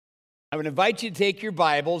I would invite you to take your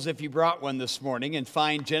Bibles, if you brought one this morning, and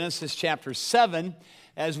find Genesis chapter 7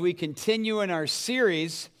 as we continue in our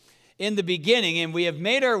series in the beginning. And we have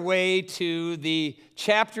made our way to the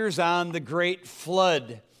chapters on the Great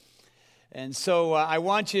Flood. And so I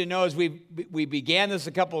want you to know, as we began this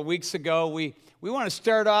a couple of weeks ago, we want to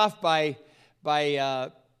start off by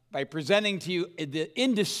presenting to you the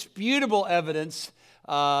indisputable evidence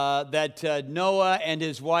that Noah and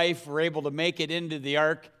his wife were able to make it into the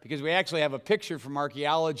ark, because we actually have a picture from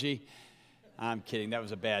archaeology. I'm kidding, that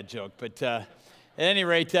was a bad joke. But at any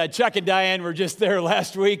rate, Chuck and Diane were just there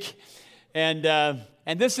last week, and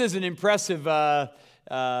this is an impressive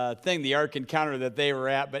thing, the ark encounter that they were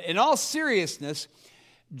at. But in all seriousness,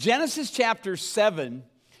 Genesis chapter 7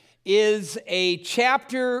 is a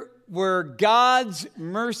chapter where God's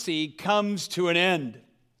mercy comes to an end.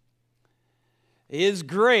 His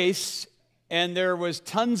grace, and there was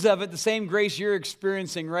tons of it, the same grace you're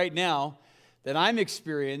experiencing right now that I'm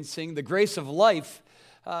experiencing, the grace of life,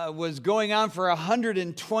 was going on for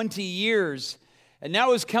 120 years, and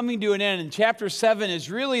now is coming to an end. And chapter 7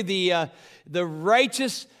 is really the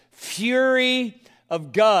righteous fury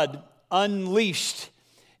of God unleashed.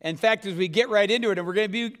 In fact, as we get right into it, and we're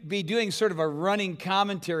going to be doing sort of a running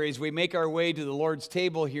commentary as we make our way to the Lord's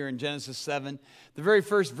table here in Genesis 7. The very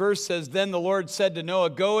first verse says, "Then the Lord said to Noah,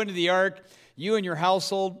 'Go into the ark, you and your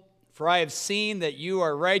household, for I have seen that you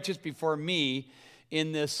are righteous before me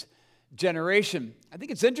in this generation.'" I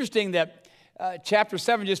think it's interesting that chapter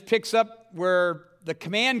 7 just picks up where the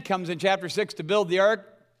command comes in chapter 6 to build the ark.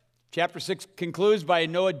 Chapter 6 concludes by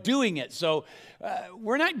Noah doing it. So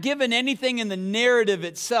we're not given anything in the narrative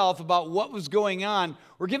itself about what was going on.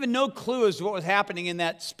 We're given no clue as to what was happening in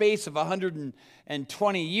that space of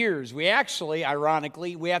 120 years. We actually,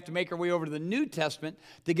 ironically, we have to make our way over to the New Testament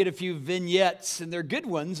to get a few vignettes, and they're good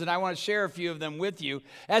ones, and I want to share a few of them with you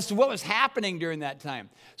as to what was happening during that time.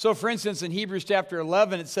 So, for instance, in Hebrews chapter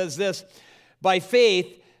 11, it says this: "By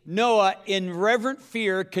faith, Noah, in reverent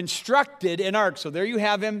fear, constructed an ark." So there you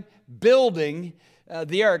have him building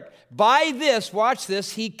the ark. "By this," watch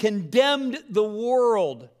this, "he condemned the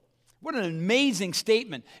world." What an amazing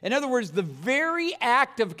statement. In other words, the very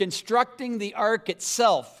act of constructing the ark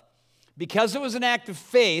itself, because it was an act of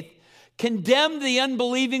faith, condemned the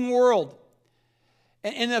unbelieving world.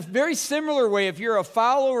 In a very similar way, if you're a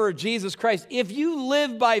follower of Jesus Christ, if you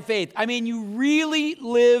live by faith, I mean you really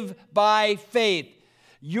live by faith,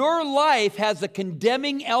 your life has a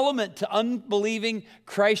condemning element to unbelieving,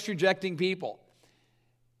 Christ-rejecting people,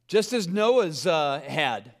 just as Noah's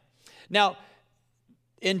had. Now,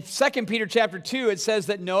 in 2 Peter chapter 2, it says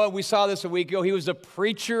that Noah, we saw this a week ago, he was a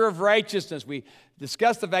preacher of righteousness. We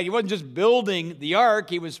discussed the fact he wasn't just building the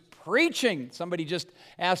ark, he was preaching. Somebody just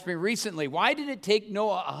asked me recently, why did it take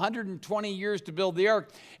Noah 120 years to build the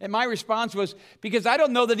ark? And my response was, because I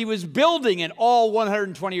don't know that he was building it all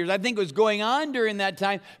 120 years. I think it was going on during that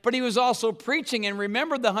time, but he was also preaching. And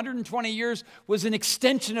remember, the 120 years was an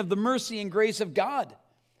extension of the mercy and grace of God.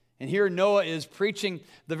 And here Noah is preaching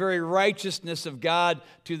the very righteousness of God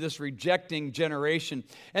to this rejecting generation.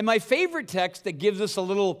 And my favorite text that gives us a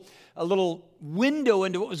little window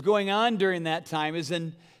into what was going on during that time is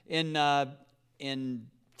in 1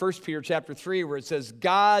 Peter chapter 3, where it says,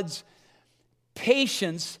 "God's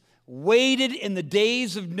patience waited in the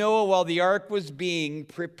days of Noah while the ark was being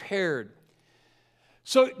prepared."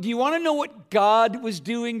 So do you want to know what God was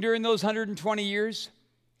doing during those 120 years?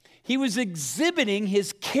 He was exhibiting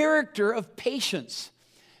his character of patience,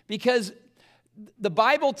 because the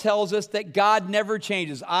Bible tells us that God never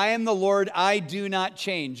changes. "I am the Lord, I do not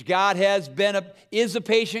change." God is a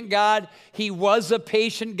patient God. He was a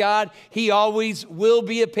patient God. He always will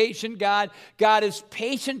be a patient God. God is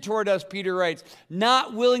patient toward us, Peter writes,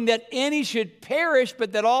 not willing that any should perish,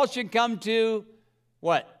 but that all should come to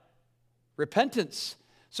what? Repentance.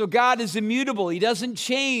 So God is immutable. He doesn't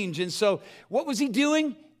change. And so what was he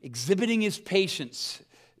doing? Exhibiting his patience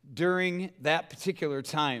during that particular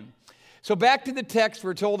time. So back to the text,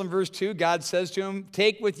 we're told in verse 2, God says to him,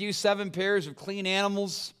 "Take with you 7 pairs of clean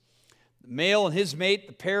animals, the male and his mate,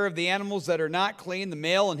 the pair of the animals that are not clean, the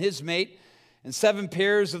male and his mate, and 7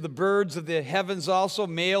 pairs of the birds of the heavens also,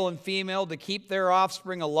 male and female, to keep their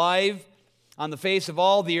offspring alive on the face of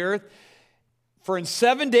all the earth. For in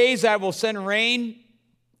 7 days I will send rain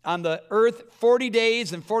on the earth 40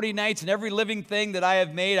 days and 40 nights, and every living thing that I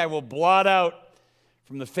have made I will blot out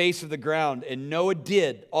from the face of the ground." And Noah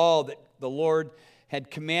did all that the Lord had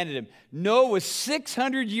commanded him. Noah was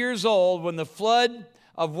 600 years old when the flood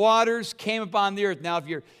of waters came upon the earth. Now,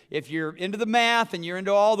 if you're into the math and you're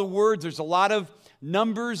into all the words, there's a lot of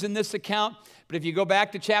numbers in this account. But if you go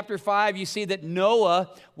back to chapter 5, you see that Noah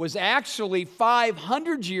was actually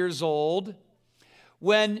 500 years old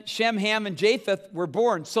when Shem, Ham, and Japheth were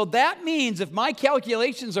born. So that means, if my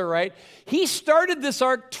calculations are right, he started this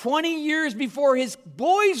ark 20 years before his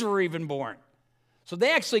boys were even born. So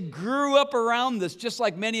they actually grew up around this, just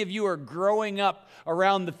like many of you are growing up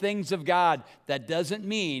around the things of God. That doesn't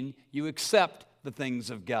mean you accept the things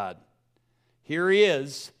of God. Here he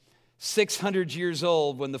is, 600 years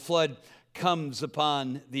old when the flood comes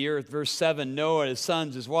upon the earth. Verse 7, Noah, his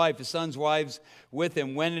sons, his wife, his sons' wives with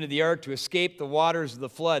him went into the ark to escape the waters of the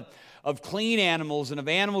flood, of clean animals and of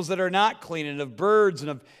animals that are not clean, and of birds and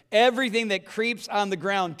of everything that creeps on the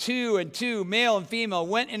ground. 2 and 2, male and female,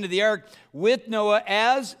 went into the ark with Noah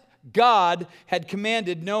as God had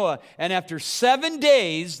commanded Noah. And after 7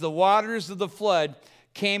 days, the waters of the flood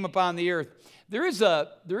came upon the earth. There is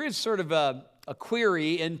sort of a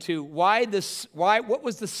query into what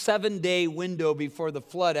was the 7-day window before the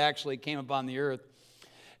flood actually came upon the earth.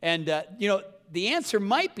 And, the answer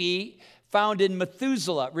might be found in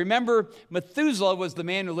Methuselah. Remember, Methuselah was the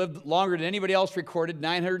man who lived longer than anybody else recorded,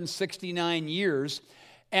 969 years.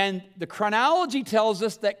 And the chronology tells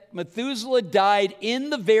us that Methuselah died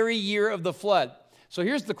in the very year of the flood. So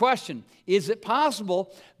here's the question. Is it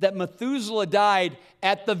possible that Methuselah died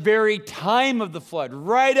at the very time of the flood,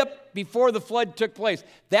 right up before the flood took place?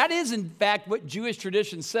 That is, in fact, what Jewish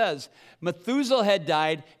tradition says. Methuselah had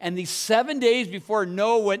died, and the 7 days before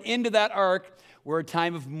Noah went into that ark were a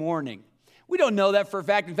time of mourning. We don't know that for a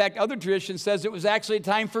fact. In fact, other tradition says it was actually a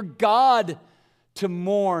time for God to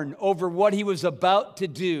mourn over what he was about to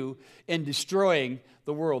do in destroying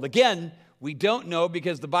the world. Again, we don't know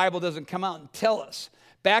because the Bible doesn't come out and tell us.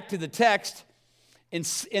 Back to the text, in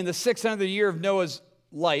the 600th year of Noah's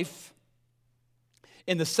life,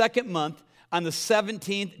 in the second month, on the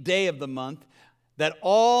 17th day of the month, that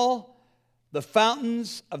all the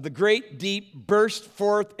fountains of the great deep burst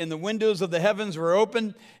forth, and the windows of the heavens were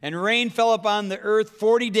opened, and rain fell upon the earth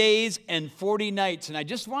 40 days and 40 nights. And I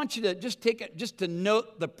just want you to just to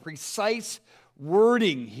note the precise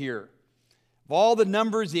wording here. Of all the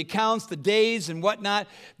numbers, the accounts, the days, and whatnot,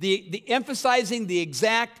 the emphasizing the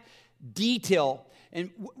exact detail. And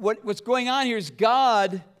what's going on here is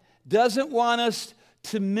God doesn't want us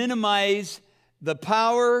to minimize the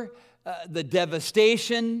power, the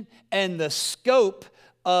devastation, and the scope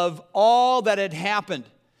of all that had happened.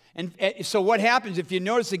 And so what happens, if you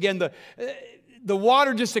notice again, the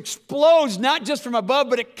water just explodes, not just from above,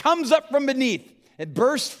 but it comes up from beneath. It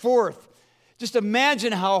bursts forth. Just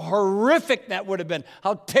imagine how horrific that would have been,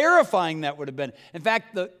 how terrifying that would have been. In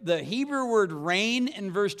fact, the Hebrew word rain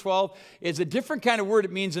in verse 12 is a different kind of word.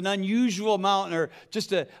 It means an unusual amount, or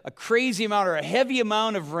just a crazy amount, or a heavy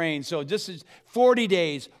amount of rain. So this is 40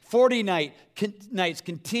 days, 40 nights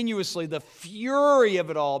continuously, the fury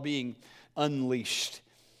of it all being unleashed.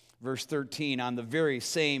 Verse 13, on the very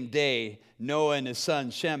same day, Noah and his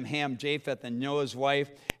sons, Shem, Ham, Japheth, and Noah's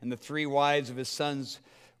wife, and the 3 wives of his sons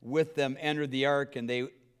with them entered the ark, and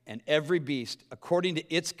every beast according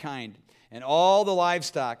to its kind, and all the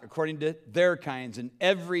livestock according to their kinds, and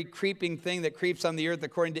every creeping thing that creeps on the earth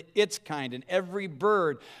according to its kind, and every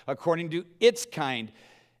bird according to its kind,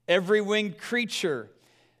 every winged creature.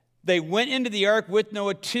 They went into the ark with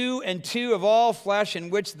Noah, 2 and 2 of all flesh, in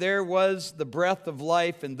which there was the breath of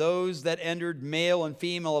life, and those that entered, male and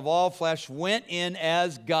female of all flesh, went in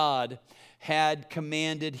as God had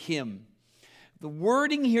commanded him. The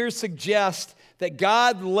wording here suggests that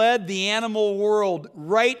God led the animal world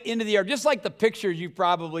right into the ark, just like the pictures you've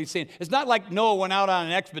probably seen. It's not like Noah went out on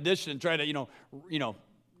an expedition and tried to,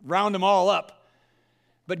 round them all up.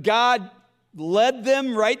 But God led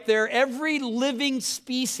them right there. Every living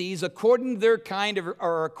species, according to their kind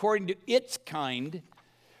or according to its kind,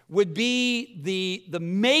 would be the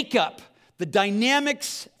makeup, the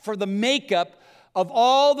dynamics for the makeup of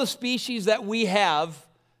all the species that we have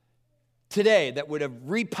today that would have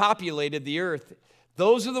repopulated the earth.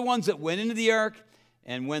 Those are the ones that went into the ark,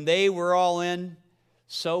 and when they were all in,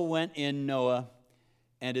 so went in Noah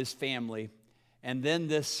and his family. And then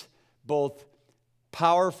this both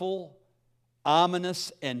powerful,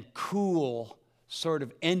 ominous, and cool sort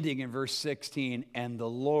of ending in verse 16, and the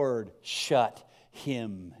Lord shut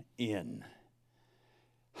him in.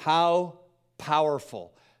 How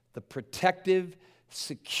powerful. The protective,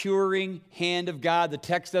 securing hand of God. The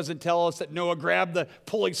text doesn't tell us that Noah grabbed the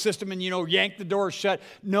pulley system and, yanked the door shut.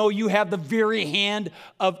 No, you have the very hand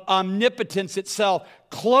of omnipotence itself,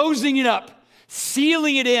 closing it up,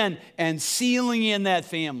 sealing it in, and sealing in that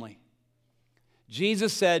family.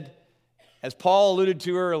 Jesus said, As Paul alluded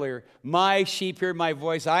to earlier, my sheep hear my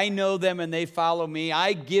voice. I know them and they follow me.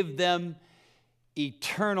 I give them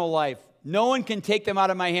eternal life. No one can take them out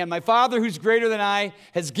of my hand. My Father, who's greater than I,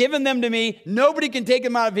 has given them to me. Nobody can take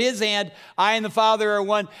them out of his hand. I and the Father are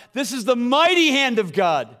one. This is the mighty hand of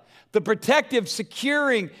God, the protective,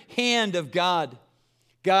 securing hand of God.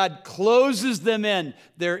 God closes them in.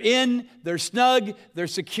 They're snug, they're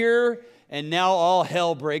secure, and now all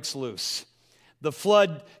hell breaks loose. The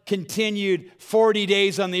flood continued 40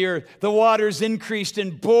 days on the earth. The waters increased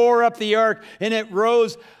and bore up the ark, and it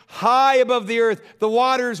rose high above the earth. The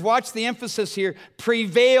waters, watch the emphasis here,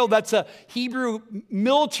 prevailed. That's a Hebrew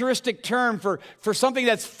militaristic term for something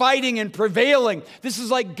that's fighting and prevailing. This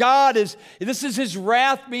is like this is his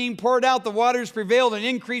wrath being poured out. The waters prevailed and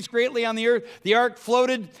increased greatly on the earth. The ark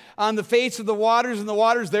floated on the face of the waters, and the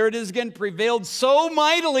waters, there it is again, prevailed so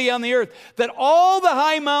mightily on the earth that all the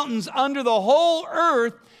high mountains under the whole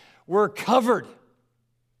earth were covered.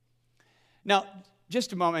 Now,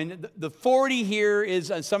 just a moment. The 40 here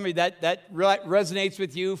is somebody that resonates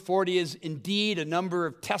with you. 40 is indeed a number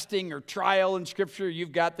of testing or trial in Scripture.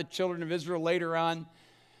 You've got the children of Israel later on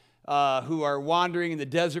who are wandering in the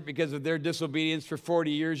desert because of their disobedience for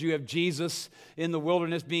 40 years. You have Jesus in the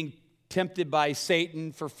wilderness being tempted by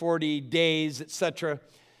Satan for 40 days, etc.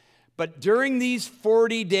 But during these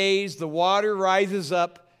 40 days, the water rises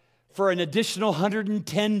up for an additional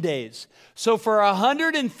 110 days. So for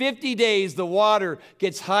 150 days, the water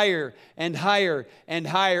gets higher and higher and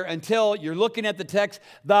higher until, you're looking at the text,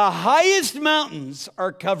 the highest mountains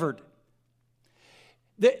are covered.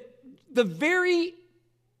 The very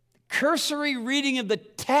cursory reading of the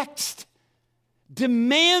text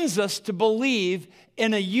demands us to believe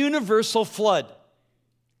in a universal flood.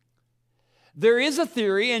 There is a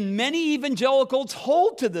theory, and many evangelicals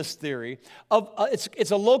hold to this theory, of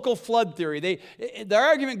it's a local flood theory. Their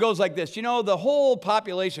argument goes like this. You know, the whole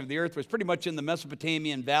population of the earth was pretty much in the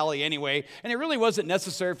Mesopotamian valley anyway, and it really wasn't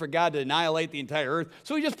necessary for God to annihilate the entire earth,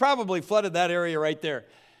 so he just probably flooded that area right there.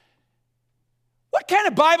 What kind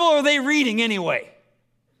of Bible are they reading anyway?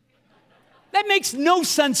 That makes no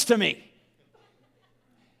sense to me.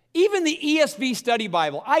 Even the ESV Study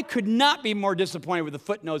Bible, I could not be more disappointed with the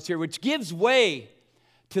footnotes here, which gives way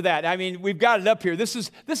to that. I mean, we've got it up here. That's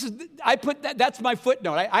my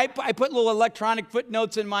footnote. I put little electronic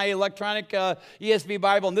footnotes in my electronic ESV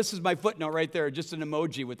Bible, and this is my footnote right there, just an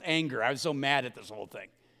emoji with anger. I was so mad at this whole thing.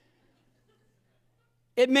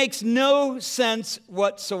 It makes no sense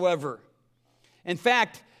whatsoever. In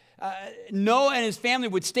fact, Noah and his family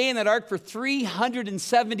would stay in that ark for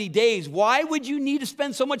 370 days. Why would you need to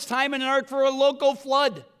spend so much time in an ark for a local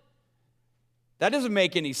flood? That doesn't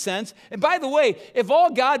make any sense. And by the way, if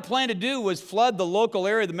all God planned to do was flood the local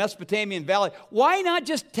area, the Mesopotamian valley, why not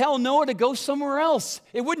just tell Noah to go somewhere else?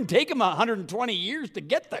 It wouldn't take him 120 years to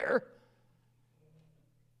get there.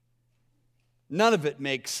 None of it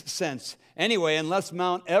makes sense. Anyway, unless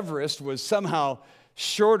Mount Everest was somehow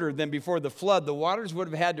shorter than before the flood, the waters would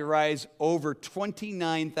have had to rise over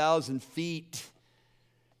 29,000 feet.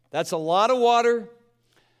 That's a lot of water.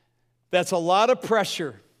 That's a lot of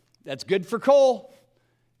pressure. That's good for coal,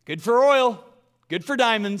 good for oil, good for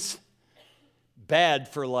diamonds, bad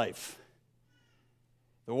for life.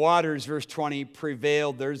 The waters, verse 20,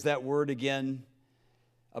 prevailed. There's that word again.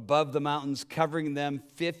 Above the mountains, covering them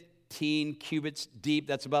 15 cubits deep.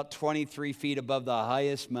 That's about 23 feet above the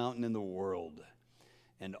highest mountain in the world.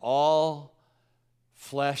 And all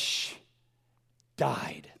flesh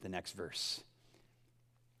died, the next verse.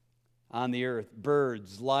 On the earth,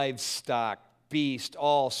 birds, livestock, beasts,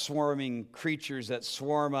 all swarming creatures that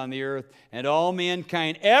swarm on the earth, and all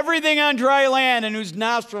mankind, everything on dry land in whose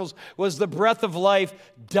nostrils was the breath of life,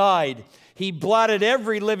 died. He blotted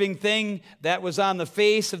every living thing that was on the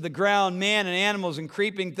face of the ground, man and animals and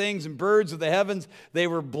creeping things and birds of the heavens. They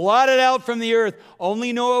were blotted out from the earth.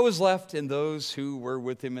 Only Noah was left and those who were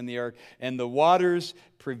with him in the ark. And the waters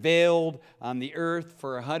prevailed on the earth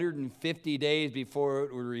for 150 days before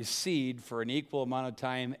it would recede for an equal amount of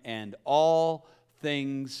time, and all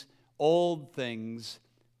things, old things,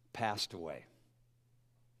 passed away.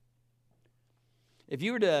 If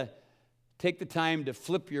you were to take the time to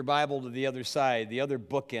flip your Bible to the other side, the other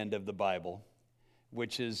bookend of the Bible,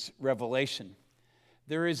 which is Revelation,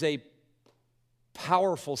 there is a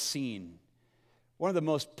powerful scene, one of the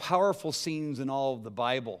most powerful scenes in all of the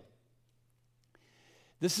Bible.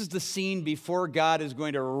 This is the scene before God is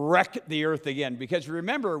going to wreck the earth again. Because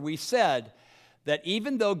remember, we said that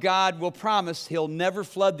even though God will promise he'll never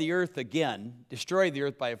flood the earth again, destroy the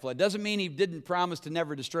earth by a flood, doesn't mean he didn't promise to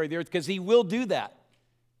never destroy the earth, because he will do that.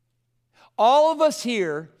 All of us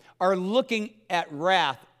here are looking at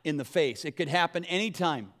wrath in the face. It could happen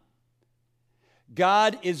anytime.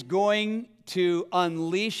 God is going to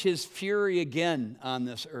unleash his fury again on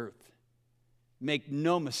this earth. Make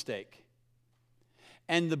no mistake.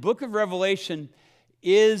 And the book of Revelation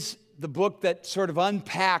is the book that sort of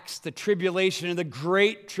unpacks the tribulation and the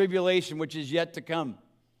great tribulation which is yet to come.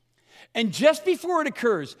 And just before it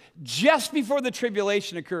occurs, just before the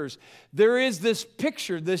tribulation occurs, there is this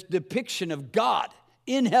picture, this depiction of God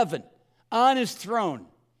in heaven on his throne.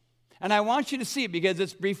 And I want you to see it because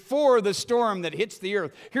it's before the storm that hits the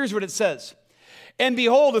earth. Here's what it says. And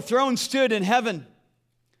behold, a throne stood in heaven,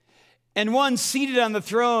 and one seated on the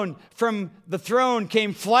throne. From the throne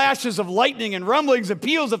came flashes of lightning and rumblings and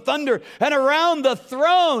peals of thunder. And around the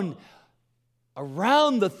throne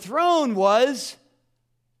was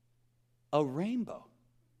a rainbow.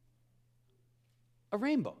 A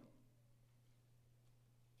rainbow.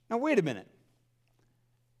 Now, wait a minute.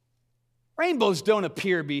 Rainbows don't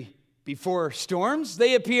appear before storms.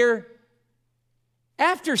 They appear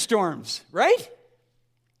after storms, right?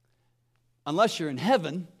 Unless you're in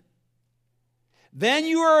heaven. Then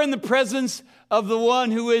you are in the presence of the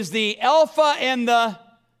one who is the Alpha and the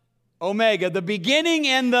Omega, the beginning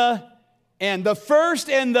and the first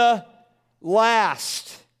and the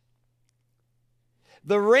last.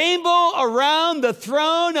 The rainbow around the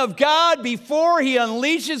throne of God before he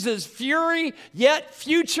unleashes his fury, yet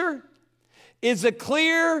future, is a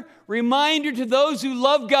clear reminder to those who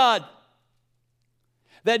love God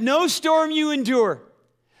that no storm you endure,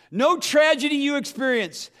 no tragedy you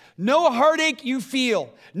experience, no heartache you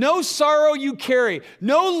feel, no sorrow you carry,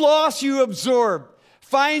 no loss you absorb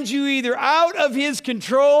finds you either out of his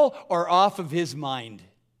control or off of his mind.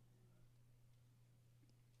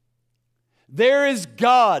 There is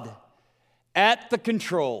God at the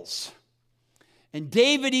controls. And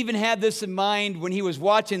David even had this in mind when he was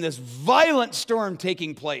watching this violent storm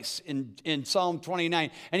taking place in Psalm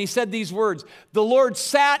 29. And he said these words, "The Lord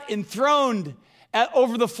sat enthroned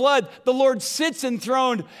over the flood. The Lord sits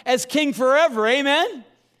enthroned as king forever." Amen?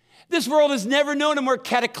 This world has never known a more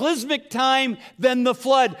cataclysmic time than the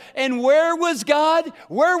flood. And where was God?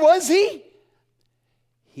 Where was he?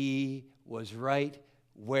 He was right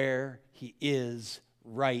where he is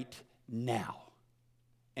right now.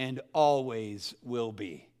 And always will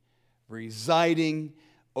be, residing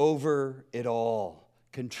over it all,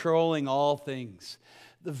 controlling all things.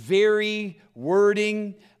 The very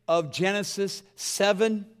wording of Genesis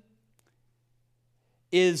 7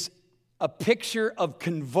 is a picture of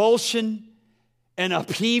convulsion and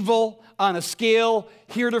upheaval on a scale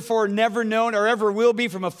heretofore never known or ever will be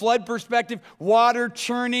from a flood perspective, water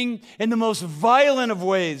churning in the most violent of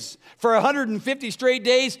ways for 150 straight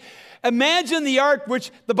days. Imagine the ark,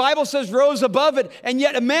 which the Bible says rose above it, and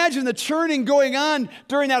yet imagine the churning going on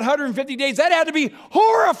during that 150 days. That had to be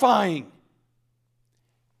horrifying.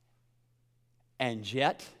 And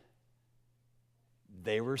yet,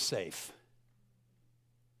 they were safe.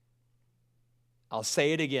 I'll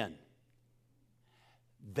say it again.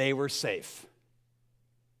 They were safe.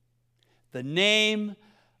 The name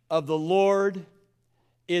of the Lord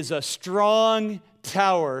is a strong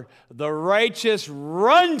tower. The righteous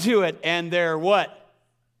run to it, and they're what?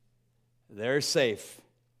 They're safe.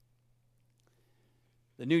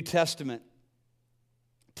 The New Testament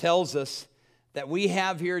tells us that we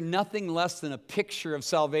have here nothing less than a picture of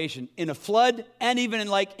salvation in a flood and even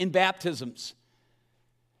in baptisms.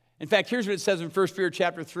 In fact, here's what it says in 1 Peter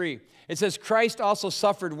chapter 3. It says, Christ also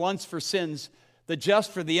suffered once for sins, the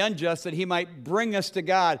just for the unjust, that he might bring us to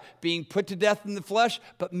God, being put to death in the flesh,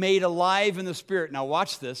 but made alive in the Spirit. Now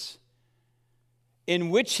watch this. In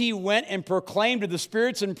which he went and proclaimed to the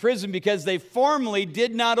spirits in prison because they formerly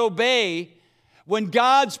did not obey when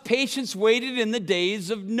God's patience waited in the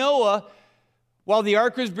days of Noah while the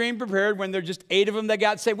ark was being prepared, when there are just 8 of them that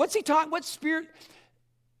got saved. What's he talking? What spirit?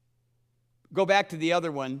 Go back to the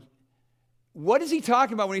other one. What is he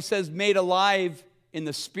talking about when he says made alive in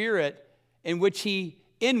the Spirit, in which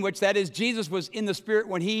that is Jesus was in the Spirit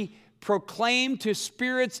when he proclaimed to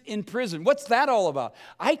spirits in prison? What's that all about?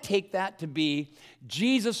 I take that to be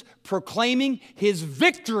Jesus proclaiming his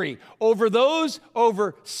victory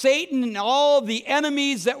over Satan and all the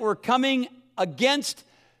enemies that were coming against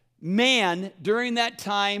man during that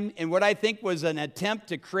time, in what I think was an attempt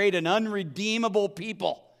to create an unredeemable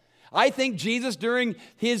people. I think Jesus, during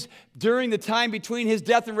the time between his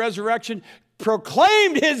death and resurrection,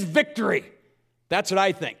 proclaimed his victory. That's what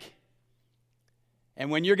I think. And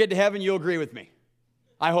when you get to heaven, you'll agree with me.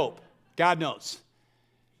 I hope. God knows.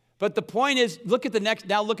 But the point is, look at the next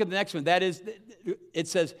one. That is, it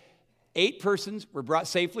says, 8 persons were brought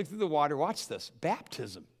safely through the water. Watch this.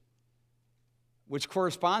 Baptism. which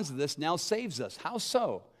corresponds to this, now saves us. How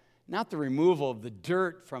so? Not the removal of the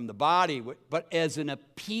dirt from the body, but as an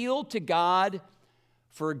appeal to God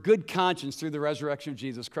for a good conscience through the resurrection of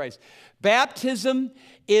Jesus Christ. Baptism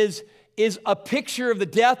is a picture of the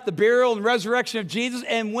death, the burial, and resurrection of Jesus.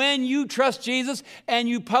 And when you trust Jesus and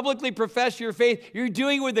you publicly profess your faith, you're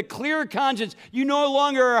doing it with a clear conscience. You no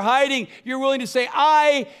longer are hiding. You're willing to say,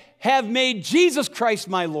 I have made Jesus Christ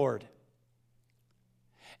my Lord.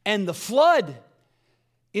 And the flood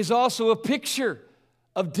is also a picture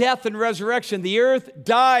of death and resurrection. The earth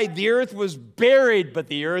died, the earth was buried, but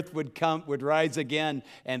the earth would rise again,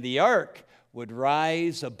 and the ark would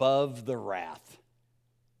rise above the wrath.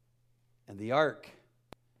 And the ark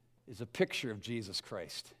is a picture of Jesus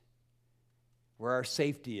Christ, where our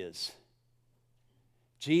safety is.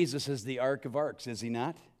 Jesus is the ark of arks, is he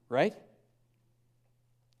not? Right?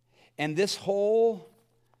 And this whole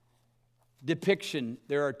depiction,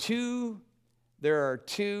 there are two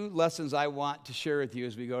lessons I want to share with you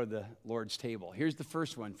as we go to the Lord's table. Here's the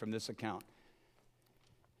first one from this account.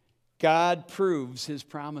 God proves his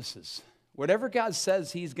promises. Whatever God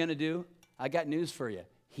says he's going to do, I got news for you.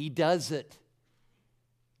 He does it.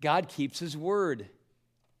 God keeps his word.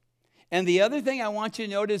 And the other thing I want you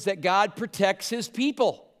to note is that God protects his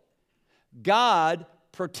people. God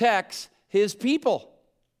protects his people.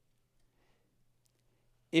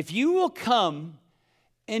 If you will come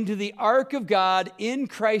into the ark of God in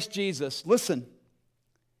Christ Jesus, listen,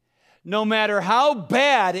 no matter how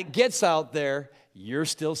bad it gets out there, you're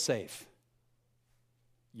still safe.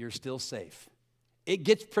 You're still safe. It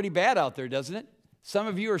gets pretty bad out there, doesn't it? Some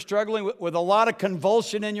of you are struggling with a lot of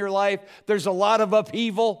convulsion in your life. There's a lot of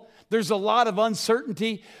upheaval. There's a lot of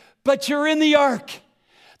uncertainty. But you're in the ark.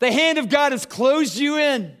 The hand of God has closed you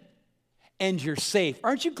in. And you're safe.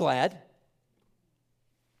 Aren't you glad?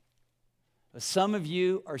 Some of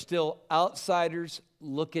you are still outsiders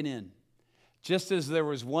looking in. Just as there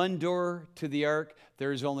was one door to the ark,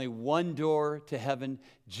 there is only one door to heaven.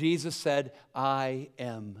 Jesus said, I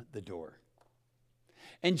am the door.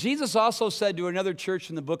 And Jesus also said to another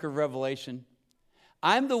church in the book of Revelation,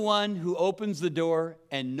 I'm the one who opens the door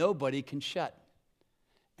and nobody can shut.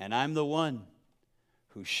 And I'm the one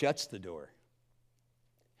who shuts the door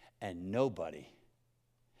and nobody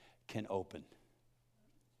can open.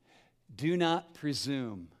 Do not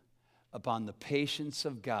presume upon the patience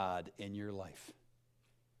of God in your life.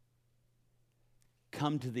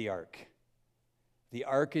 Come to the ark. The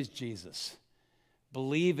ark is Jesus.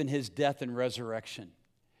 Believe in his death and resurrection.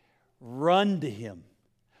 Run to him.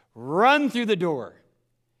 Run through the door.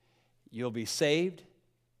 You'll be saved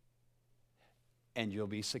and you'll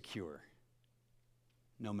be secure,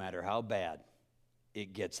 no matter how bad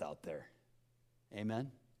it gets out there.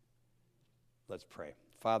 Amen? Let's pray.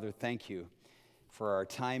 Father, thank you for our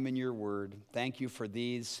time in your word. Thank you for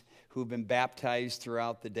these who've been baptized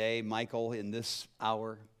throughout the day, Michael in this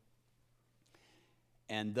hour,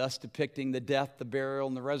 and thus depicting the death, the burial,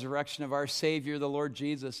 and the resurrection of our Savior, the Lord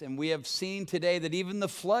Jesus. And we have seen today that even the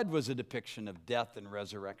flood was a depiction of death and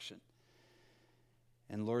resurrection.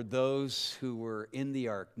 And Lord, those who were in the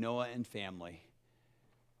ark, Noah and family,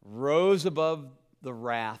 rose above the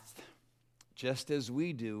wrath, just as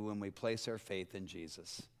we do when we place our faith in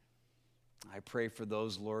Jesus. I pray for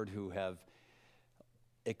those, Lord, who have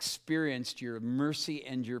experienced your mercy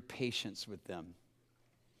and your patience with them.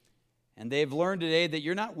 And they've learned today that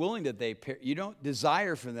you're not willing that you don't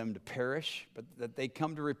desire for them to perish, but that they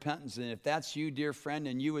come to repentance. And if that's you, dear friend,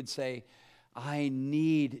 and you would say, I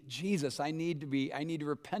need Jesus, I need to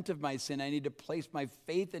repent of my sin, I need to place my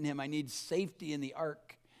faith in him, I need safety in the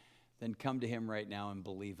ark, then come to him right now and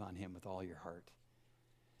believe on him with all your heart.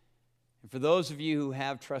 And for those of you who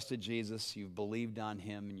have trusted Jesus, you've believed on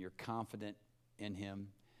him and you're confident in him,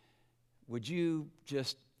 would you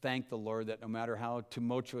just thank the Lord that no matter how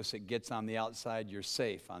tumultuous it gets on the outside, you're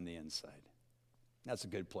safe on the inside? That's a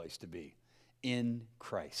good place to be. In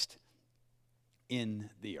Christ. In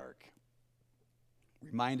the ark.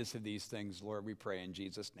 Remind us of these things, Lord, we pray in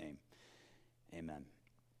Jesus' name. Amen.